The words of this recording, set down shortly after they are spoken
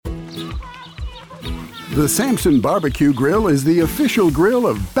The Samson Barbecue Grill is the official grill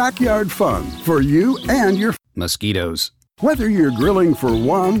of backyard fun for you and your mosquitoes. Whether you're grilling for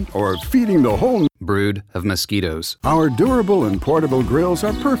one or feeding the whole brood of mosquitoes, our durable and portable grills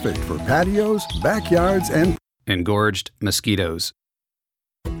are perfect for patios, backyards, and engorged mosquitoes.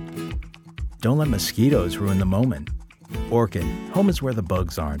 Don't let mosquitoes ruin the moment. Orkin, home is where the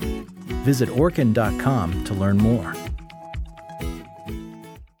bugs aren't. Visit Orkin.com to learn more.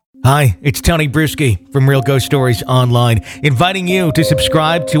 Hi, it's Tony Bruschi from Real Ghost Stories Online, inviting you to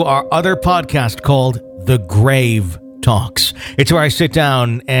subscribe to our other podcast called The Grave Talks. It's where I sit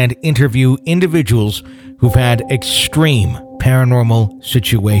down and interview individuals who've had extreme paranormal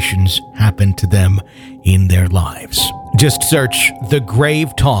situations happen to them in their lives. Just search The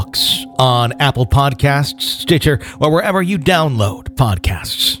Grave Talks on Apple Podcasts, Stitcher, or wherever you download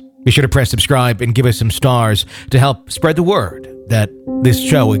podcasts. Be sure to press subscribe and give us some stars to help spread the word that this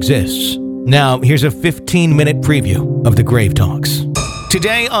show exists. Now, here's a 15-minute preview of The Grave Talks.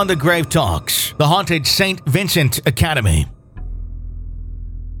 Today on The Grave Talks, the haunted St. Vincent Academy.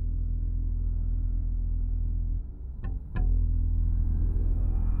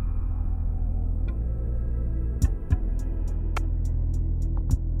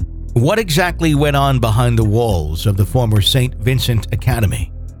 What exactly went on behind the walls of the former St. Vincent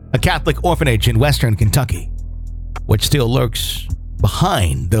Academy, a Catholic orphanage in western Kentucky? What still lurks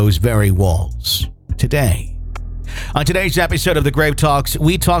behind those very walls today? On today's episode of The Grave Talks,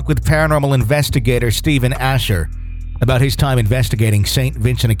 we talk with paranormal investigator Stephen Asher about his time investigating St.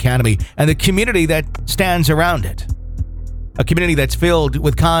 Vincent Academy and the community that stands around it. A community that's filled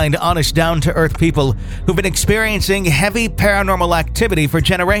with kind, honest, down-to-earth people who've been experiencing heavy paranormal activity for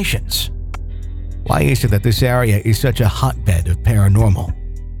generations. Why is it that this area is such a hotbed of paranormal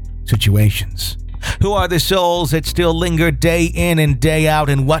situations? Who are the souls that still linger day in and day out,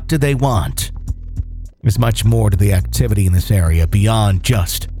 and what do they want? There's much more to the activity in this area beyond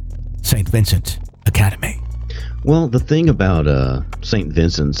just St. Vincent Academy. Well, the thing about St.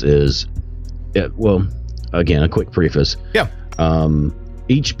 Vincent's is, again, a quick preface. Yeah.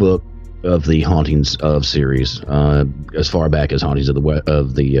 Each book of the Hauntings of series, as far back as Hauntings of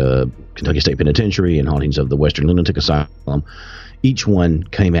the Kentucky State Penitentiary and Hauntings of the Western Lunatic Asylum, each one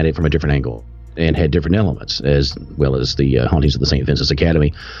came at it from a different angle and had different elements, as well as the Hauntings of the St. Vincent's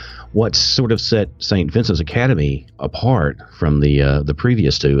Academy. What sort of set St. Vincent's Academy apart from the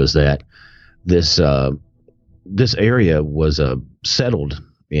previous two is that this area was settled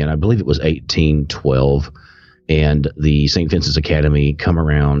in, I believe it was 1812, and the St. Vincent's Academy come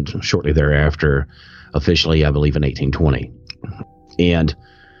around shortly thereafter, officially, I believe, in 1820. And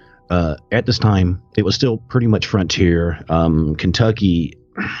at this time, it was still pretty much frontier. Kentucky,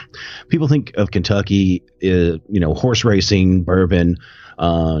 people think of Kentucky, horse racing, bourbon,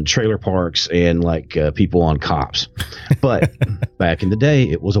 trailer parks, and people on cops. But back in the day,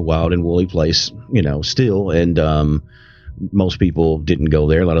 it was a wild and woolly place, still. And most people didn't go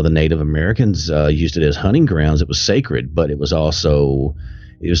there. A lot of the Native Americans used it as hunting grounds. It was sacred, but it was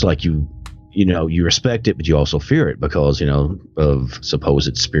like you respect it, but you also fear it because, of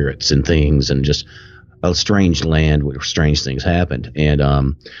supposed spirits and things, and just a strange land where strange things happened. And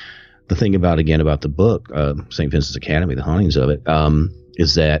the thing about the book, St. Vincent's Academy, the hauntings of it,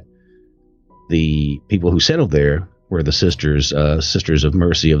 is that the people who settled there were the Sisters of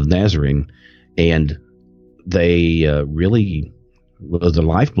Mercy of Nazarene, and they really was the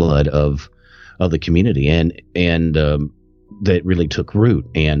lifeblood of the community, and that really took root.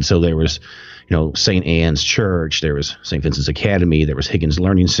 And so there was, St. Anne's Church, there was St. Vincent's Academy, there was Higgins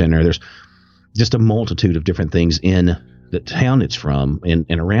Learning Center. There's just a multitude of different things in the town it's from and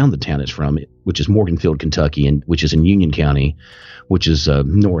around the town it's from, which is Morganfield, Kentucky, and which is in Union County, which is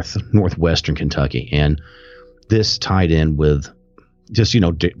northwestern Kentucky. And this tied in with just,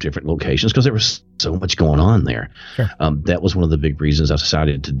 different locations because there was so much going on there. Sure. That was one of the big reasons I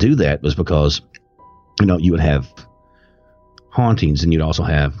decided to do that, was because, you would have hauntings, and you'd also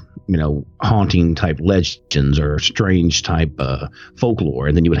have, haunting type legends or strange type folklore.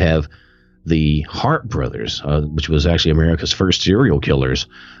 And then you would have the Hart brothers, which was actually America's first serial killers.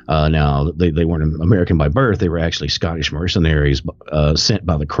 Now, they weren't American by birth. They were actually Scottish mercenaries sent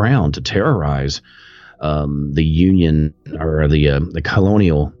by the crown to terrorize the Union or the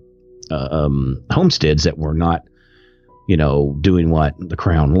colonial homesteads that were not, doing what the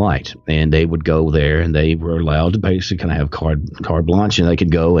crown liked. And they would go there, and they were allowed to basically kind of have carte blanche, and they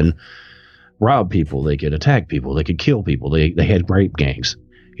could go and rob people. They could attack people. They could kill people. They had rape gangs.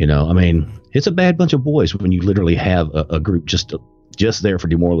 It's a bad bunch of boys when you literally have a group just there for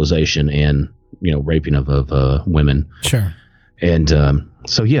demoralization and, raping of women. Sure. And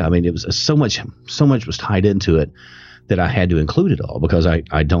So yeah, I mean, it was so much was tied into it that I had to include it all, because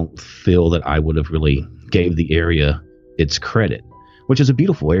I don't feel that I would have really gave the area its credit, which is a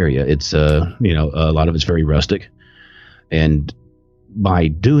beautiful area. It's a lot of it's very rustic, and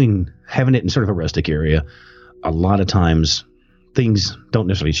by having it in sort of a rustic area, a lot of times things don't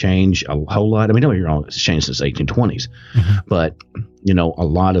necessarily change a whole lot. I mean, don't get me wrong, it's changed since the 1820s, but a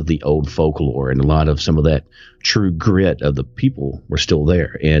lot of the old folklore and a lot of some of that true grit of the people were still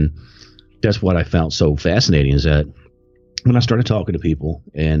there. And that's what I found so fascinating, is that when I started talking to people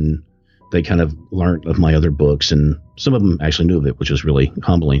and they kind of learned of my other books, and some of them actually knew of it, which was really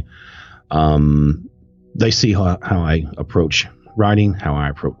humbling. They see how I approach writing, how I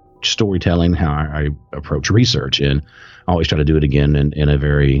approach storytelling, how I approach research, and I always try to do it again in a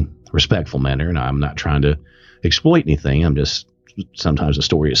very respectful manner. And I'm not trying to exploit anything. I'm just, sometimes the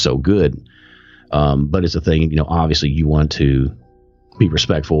story is so good, but it's a thing. Obviously you want to be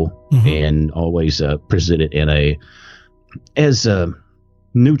respectful and always present it in as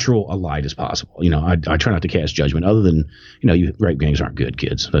neutral a light as possible. I try not to cast judgment, other than, you rape gangs aren't good,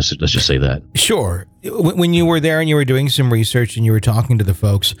 kids. Let's just say that. Sure. When you were there and you were doing some research and you were talking to the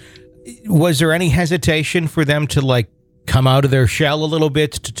folks, was there any hesitation for them to come out of their shell a little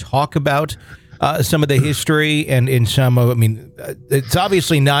bit to talk about some of the history and in some of, it's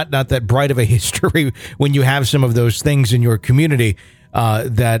obviously not that bright of a history when you have some of those things in your community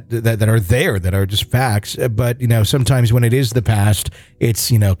that are there, that are just facts. But, sometimes when it is the past, it's,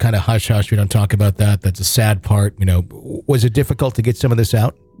 kind of hush hush. We don't talk about that. That's a sad part. Was it difficult to get some of this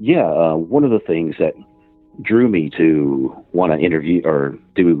out? Yeah. One of the things that drew me to want to interview or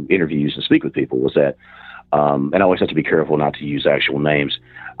do interviews and speak with people was that, and I always have to be careful not to use actual names.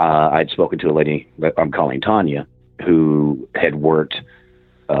 I'd spoken to a lady that I'm calling Tanya, who had worked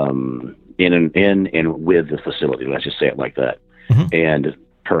in and with the facility. Let's just say it like that. And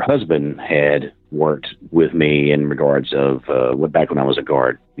her husband had worked with me in regards of back when I was a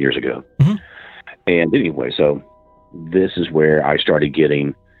guard years ago. And anyway, so this is where I started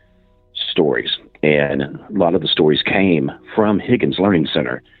getting stories. And a lot of the stories came from Higgins Learning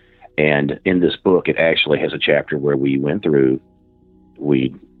Center. And in this book, it actually has a chapter where we went through,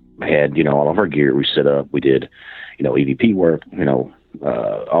 we had, all of our gear we set up. We did, EVP work,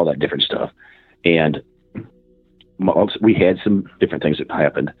 all that different stuff. And we had some different things that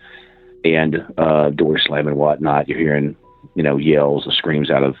happened, and doors slam and whatnot. You're hearing, yells and screams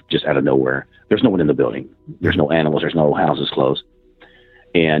out of nowhere. There's no one in the building. There's no animals. There's no houses closed.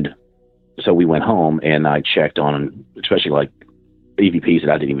 And so we went home, and I checked on, especially like EVPs that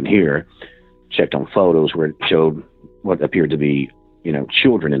I didn't even hear, checked on photos where it showed what appeared to be,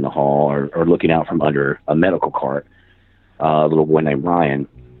 children in the hall or looking out from under a medical cart. A little boy named Ryan.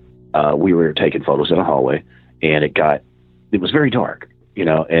 We were taking photos in the hallway. And it was very dark,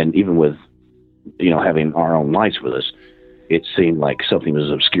 and even with, having our own lights with us, it seemed like something was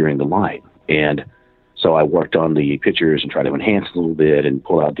obscuring the light. And so I worked on the pictures and tried to enhance a little bit and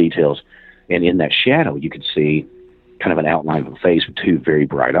pull out details. And in that shadow, you could see kind of an outline of a face with two very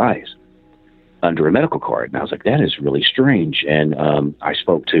bright eyes under a medical cart. And I was like, that is really strange. And I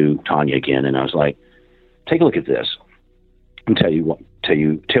spoke to Tanya again, and I was like, take a look at this and tell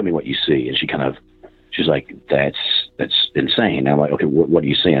me what you see. And she's like, that's insane. I'm like, okay, what are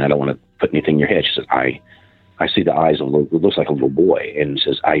you seeing? I don't want to put anything in your head. She says, I see the eyes of it looks like a little boy. And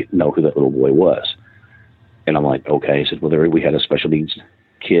says, I know who that little boy was. And I'm like, okay. He said, well, we had a special needs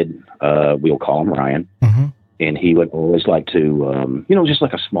kid. We'll call him Ryan. And he would always like to, just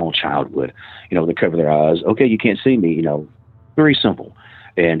like a small child would, they cover their eyes. Okay, you can't see me, very simple.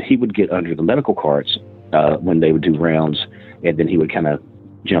 And he would get under the medical carts when they would do rounds, and then he would kind of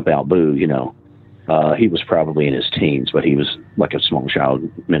jump out, boo, he was probably in his teens, but he was like a small child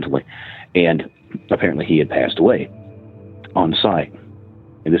mentally. And apparently he had passed away on site.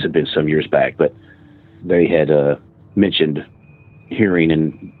 And this had been some years back, but they had mentioned hearing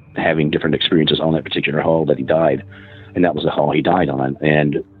and having different experiences on that particular hall that he died. And that was the hall he died on.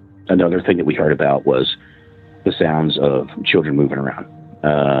 And another thing that we heard about was the sounds of children moving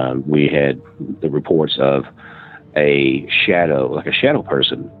around. We had the reports of a shadow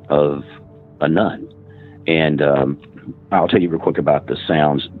person of a nun. And I'll tell you real quick about the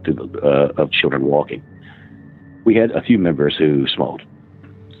sounds of children walking. We had a few members who smoked.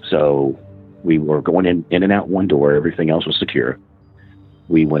 So we were going in and out one door. Everything else was secure.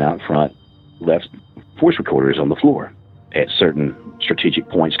 We went out front, left voice recorders on the floor at certain strategic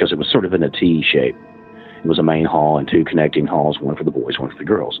points because it was sort of in a T shape. It was a main hall and two connecting halls, one for the boys, one for the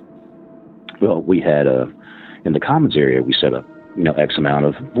girls. Well, we had in the commons area, we set up, X amount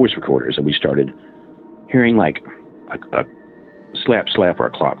of voice recorders, and we started hearing like a slap, slap, or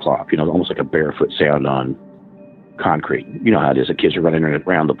a clop, clop, almost like a barefoot sound on concrete. You know how it is. The kids are running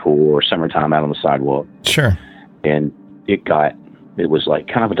around the pool or summertime out on the sidewalk. Sure. And it was like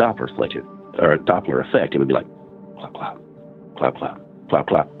kind of a Doppler effect. It would be like clop, clop, clop, clop, clop,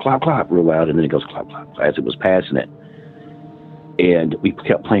 clop, clop, clop, real loud, and then it goes clop, clop, as it was passing it. And we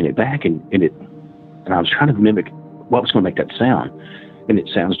kept playing it back, and I was trying to mimic what was going to make that sound. And it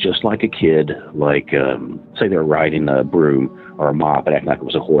sounds just like a kid, like, say they were riding a broom or a mop and acting like it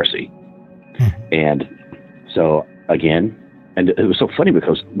was a horsey. And so, again, and it was so funny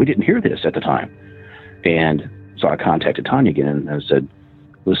because we didn't hear this at the time. And so I contacted Tanya again and said,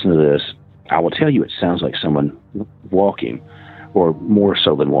 listen to this. I will tell you it sounds like someone walking, or more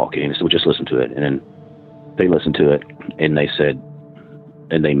so than walking. And so just listen to it. And then they listened to it, and they said,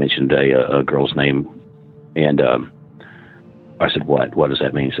 and they mentioned a girl's name. And I said, what does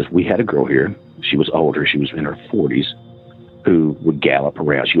that mean? He says, we had a girl here. She was older. She was in her 40s, who would gallop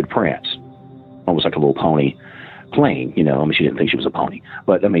around. She would prance, almost like a little pony playing, she didn't think she was a pony.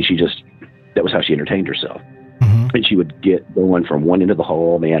 But, that was how she entertained herself. Mm-hmm. And she would get going from one end of the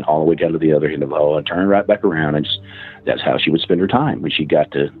hall, man, all the way down to the other end of the hall and turn right back around. And that's how she would spend her time when she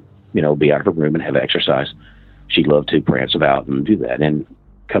got to, be out of her room and have exercise. She loved to prance about and do that. And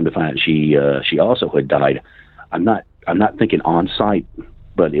come to find she also had died. I'm not thinking on site,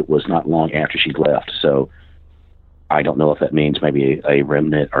 but it was not long after she left. So I don't know if that means maybe a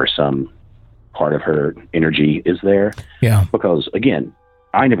remnant or some part of her energy is there. Yeah. Because again,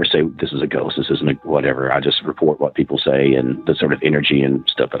 I never say this is a ghost, this isn't a whatever. I just report what people say and the sort of energy and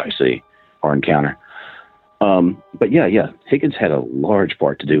stuff that I see or encounter. But yeah, Higgins had a large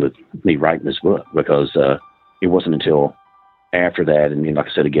part to do with me writing this book, because it wasn't until after that, and like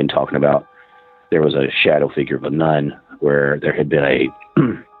I said, again, talking about, there was a shadow figure of a nun, where there had been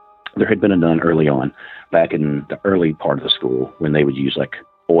a nun early on, back in the early part of the school, when they would use like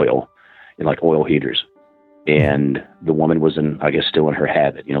oil and like oil heaters. And the woman was still in her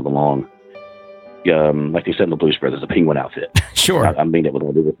habit, the long, like they said in the Blues Brothers, the penguin outfit. Sure. I mean it with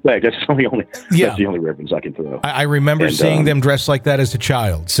all due respect. That's the only reference I can throw. I remember seeing them dressed like that as a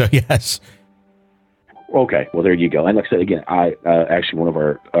child. So yes. Okay, well there you go. And like I said again, I actually, one of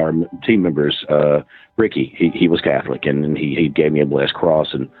our team members, Ricky, he was Catholic, and he gave me a blessed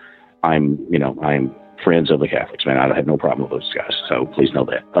cross, and I'm friends of the Catholics, man. I have no problem with those guys, so please know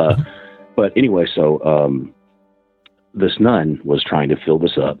that. But anyway, so this nun was trying to fill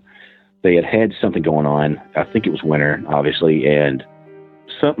this up. They had something going on. I think it was winter, obviously, and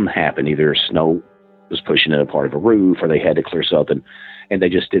something happened. Either snow was pushing a part of a roof, or they had to clear something, and they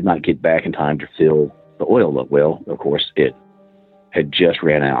just did not get back in time to fill the oil up. Well, of course, it had just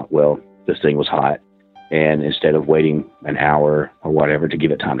ran out. Well, this thing was hot, and instead of waiting an hour or whatever to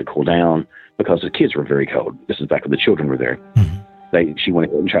give it time to cool down, because the kids were very cold, this is back when the children were there, she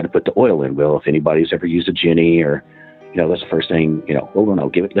went and tried to put the oil in. Well, if anybody's ever used a Jenny, or that's the first thing, no,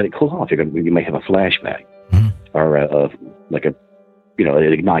 let it cool off. You may have a flashback, or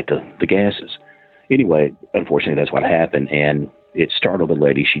it ignite the gases. Anyway, unfortunately, that's what happened, and it startled the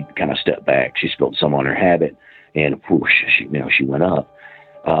lady. She kind of stepped back. She spilled some on her habit, and whoosh, she went up.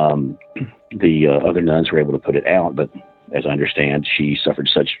 The other nuns were able to put it out, but as I understand, she suffered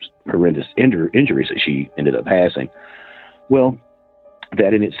such horrendous injuries that she ended up passing. Well,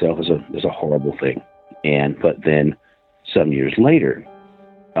 that in itself is a horrible thing. But then some years later,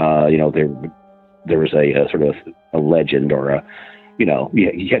 there was a sort of a legend, or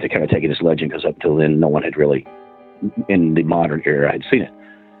you had to kind of take it as legend, because up till then, no one had really, in the modern era, had seen it,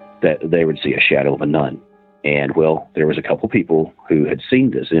 that they would see a shadow of a nun. And well, there was a couple people who had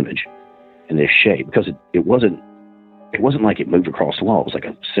seen this image in this shape, because it wasn't like it moved across the wall. It was like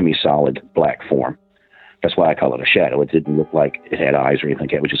a semi-solid black form. That's why I call it a shadow. It didn't look like it had eyes or anything.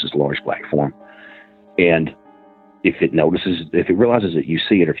 It was just this large black form. And if it realizes that you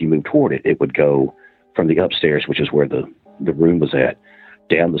see it, or if you move toward it, it would go from the upstairs, which is where the room was at,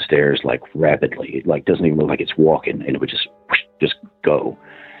 down the stairs like rapidly. It like doesn't even look like it's walking, and it would just go.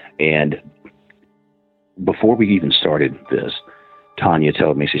 And before we even started this, Tanya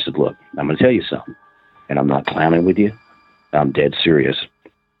told me, she said, look, I'm going to tell you something, and I'm not clowning with you. I'm dead serious.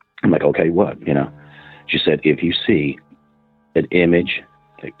 I'm like, okay, what? She said, if you see an image,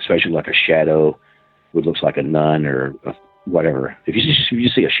 especially like a shadow, what looks like a nun or whatever, if you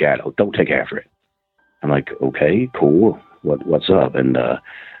see a shadow, don't take after it. I'm like, okay, cool. What's up? And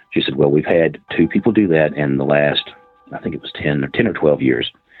she said, well, we've had 2 people do that in the last, I think it was 10 or 12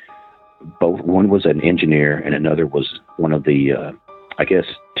 years. One was an engineer, and another was one of the,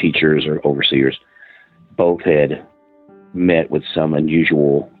 teachers or overseers. Both had met with some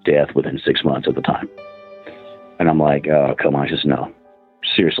unusual death within 6 months of the time. And I'm like, oh, come on. He says, no,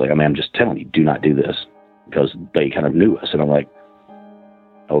 seriously. I mean, I'm just telling you, do not do this, because they kind of knew us. And I'm like,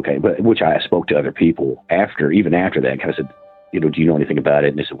 okay, but which I spoke to other people even after that, kind of said, do you know anything about it?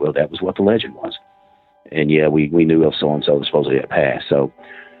 And they said, well, that was what the legend was. And yeah, we knew of so-and-so that supposedly had passed. So,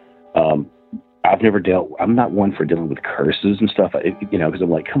 I'm not one for dealing with curses and stuff, because I'm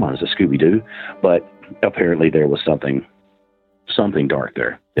like, come on, it's a Scooby-Doo. But apparently there was something dark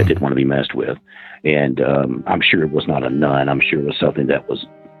there that didn't want to be messed with. And I'm sure it was not a nun. I'm sure it was something that was,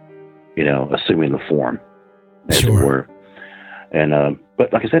 assuming the form, as it were. And,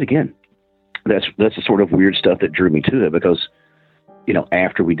 but like I said, again, that's the sort of weird stuff that drew me to it, because,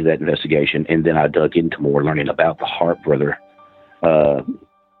 after we did that investigation, and then I dug into more learning about the Hart brother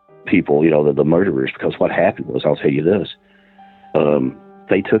people, the murderers, because what happened was, I'll tell you this,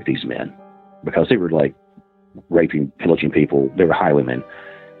 they took these men because they were like raping, pillaging people. They were highwaymen.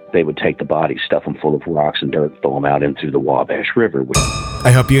 They would take the bodies, stuff them full of rocks and dirt, throw them out into the Wabash River.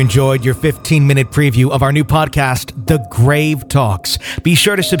 I hope you enjoyed your 15-minute preview of our new podcast, The Grave Talks. Be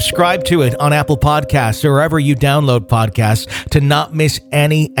sure to subscribe to it on Apple Podcasts or wherever you download podcasts to not miss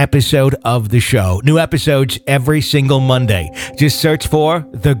any episode of the show. New episodes every single Monday. Just search for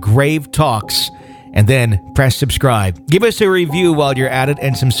The Grave Talks and then press subscribe. Give us a review while you're at it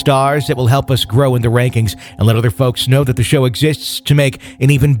and some stars that will help us grow in the rankings and let other folks know that the show exists to make an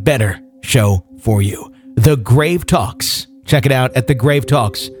even better show for you. The Grave Talks. Check it out at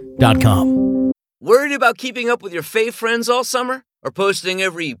thegravetalks.com. Worried about keeping up with your fave friends all summer? Or posting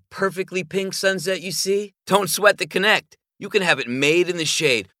every perfectly pink sunset you see? Don't sweat the Connect. You can have it made in the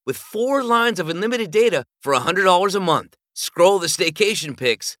shade with 4 lines of unlimited data for $100 a month. Scroll the staycation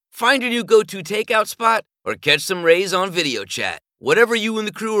pics, find your new go-to takeout spot, or catch some rays on video chat. Whatever you and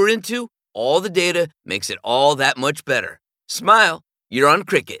the crew are into, all the data makes it all that much better. Smile. You're on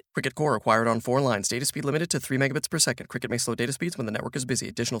Cricket. Cricket Core acquired on 4 lines. Data speed limited to 3 megabits per second. Cricket may slow data speeds when the network is busy.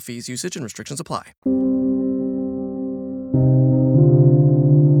 Additional fees, usage, and restrictions apply.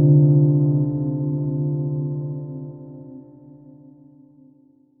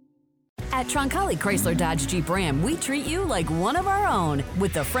 At Troncalli Chrysler Dodge Jeep Ram, we treat you like one of our own.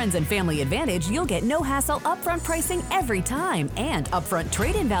 With the Friends and Family Advantage, you'll get no hassle upfront pricing every time and upfront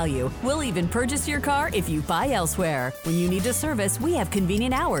trade-in value. We'll even purchase your car if you buy elsewhere. When you need to service, we have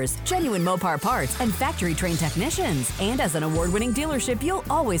convenient hours, genuine Mopar parts, and factory-trained technicians. And as an award-winning dealership, you'll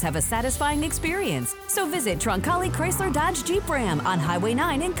always have a satisfying experience. So visit Troncalli Chrysler Dodge Jeep Ram on Highway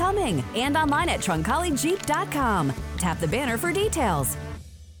 9 in Cumming and online at TroncalliJeep.com. Tap the banner for details.